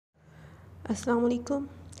Assalamu alaikum.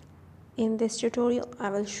 In this tutorial I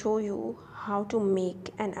will show you how to make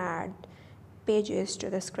and add pages to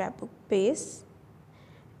the scrapbook base,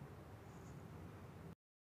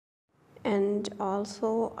 and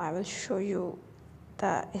also I will show you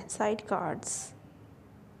the inside cards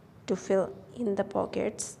to fill in the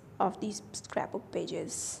pockets of these scrapbook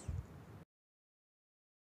pages.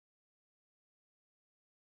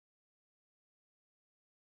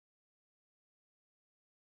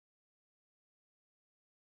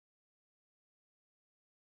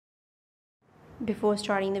 Before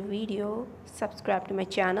starting the video, subscribe to my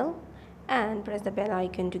channel and press the bell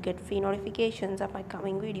icon to get free notifications of my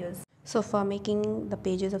coming videos. So for making the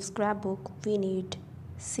pages of scrapbook, we need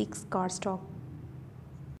 6 cardstock.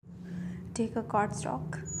 Take a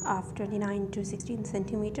cardstock of 29 to 16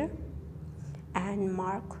 centimeter and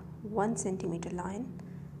mark 1 centimeter line.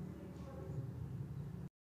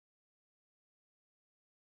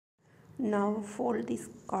 Now fold this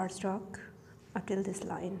cardstock up till this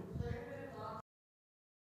line.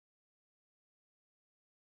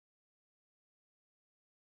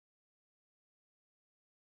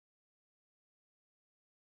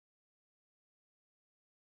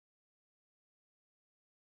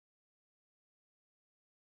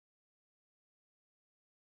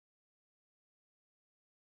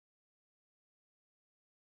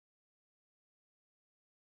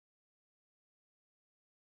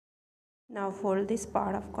 Now fold this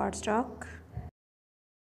part of cardstock.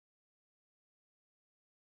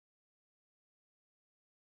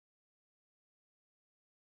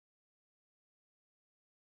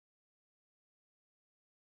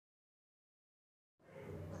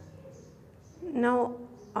 Now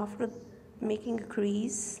after making a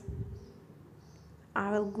crease,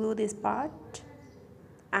 I will glue this part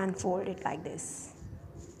and fold it like this.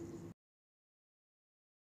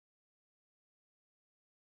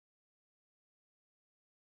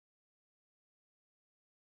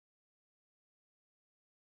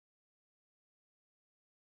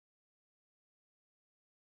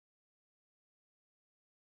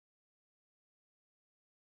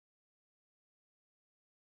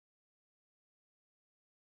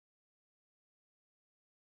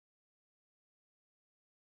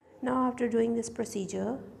 Now after doing this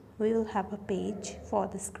procedure, we will have a page for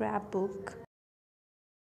the scrapbook.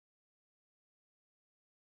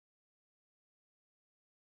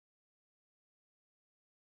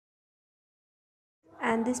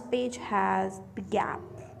 And this page has the gap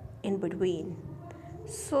in between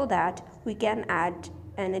so that we can add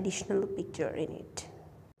an additional picture in it.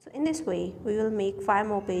 So in this way we will make 5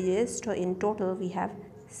 more pages, so in total we have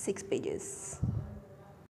 6 pages.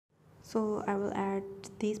 So I will add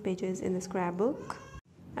these pages in the scrapbook,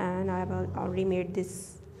 and I have already made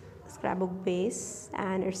this scrapbook base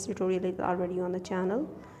and its tutorial is already on the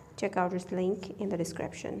channel. Check out its link in the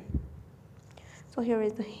description. So here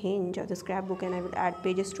is the hinge of the scrapbook and I will add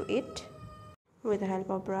pages to it. With the help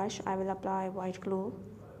of brush, I will apply white glue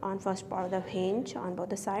on first part of the hinge on both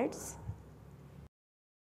the sides.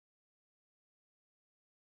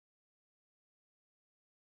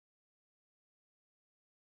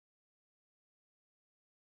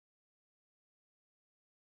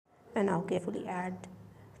 And now carefully add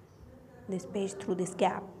this page through this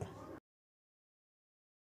gap.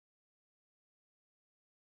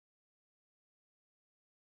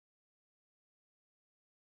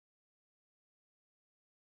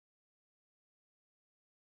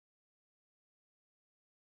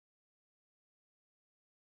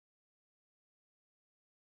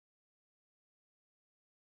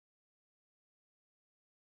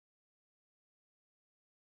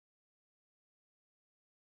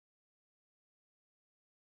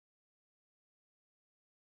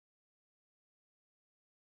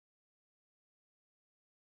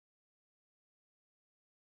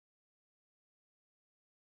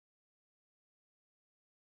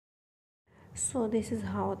 So this is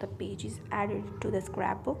how the page is added to the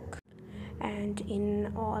scrapbook, and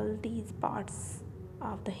in all these parts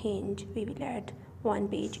of the hinge we will add 1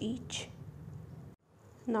 page each.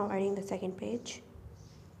 Now adding the second page.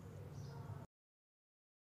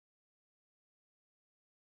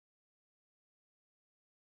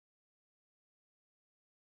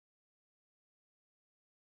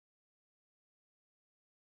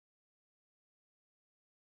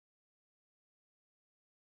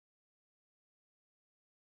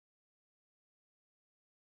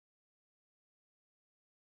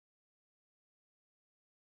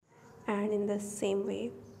 And in the same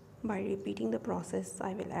way, by repeating the process,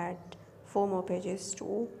 I will add 4 more pages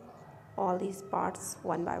to all these parts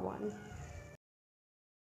one by one.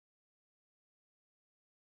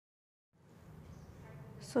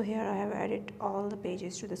 So here I have added all the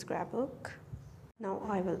pages to the scrapbook. Now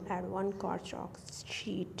I will add one cardstock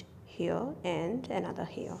sheet here and another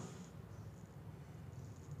here.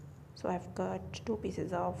 So I've got two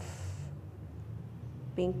pieces of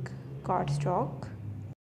pink cardstock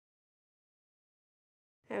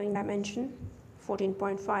having dimension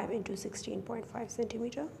 14.5 into 16.5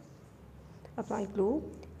 centimeter. Apply glue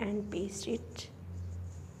and paste it.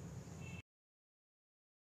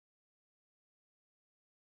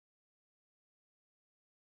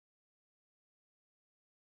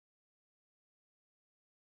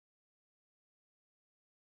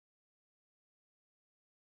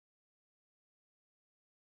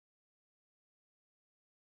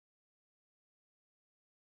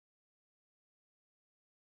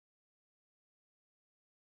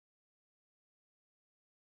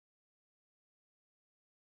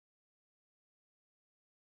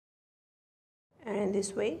 And in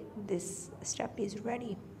this way this step is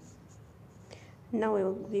ready. Now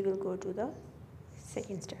we will go to the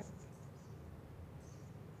second step.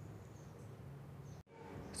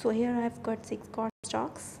 So here I've got 6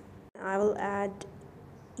 cardstocks. I will add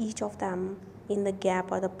each of them in the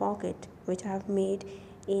gap or the pocket which I have made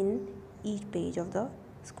in each page of the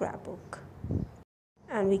scrapbook,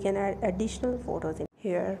 and we can add additional photos in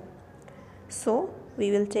here. So we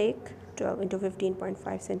will take 12 into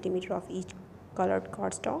 15.5 centimeter of each colored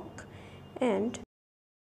cardstock, and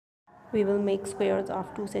we will make squares of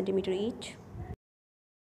 2 centimeter each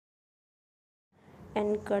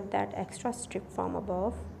and cut that extra strip from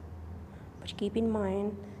above. But keep in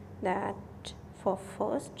mind that for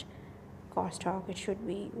first cardstock it should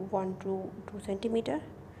be 1 to 2 centimeter,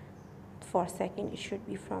 for second it should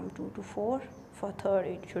be from 2 to 4, for third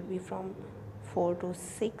it should be from 4 to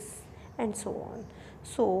 6, and so on.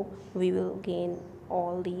 So we will gain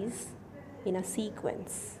all these in a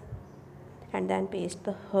sequence and then paste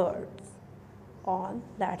the hearts on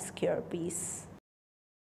that square piece.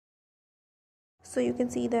 So you can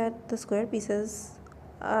see that the square pieces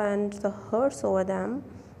and the hearts over them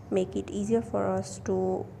make it easier for us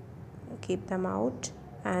to keep them out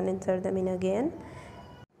and insert them in again,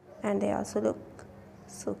 and they also look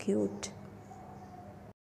so cute.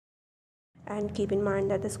 And keep in mind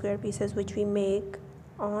that the square pieces which we make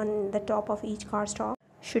on the top of each cardstock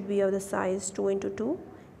should be of the size 2 into 2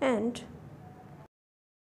 and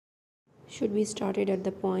should be started at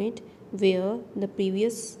the point where the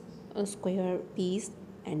previous square piece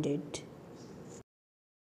ended.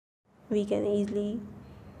 We can easily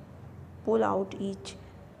pull out each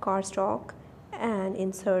cardstock and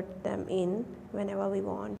insert them in whenever we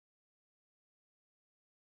want.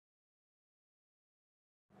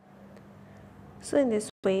 So in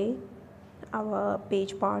this way our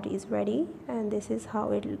page part is ready, and this is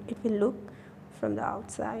how it will look from the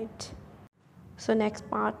outside. So next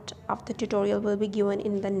part of the tutorial will be given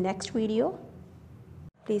in the next video.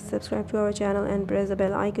 Please subscribe to our channel and press the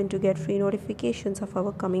bell icon to get free notifications of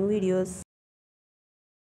our coming videos.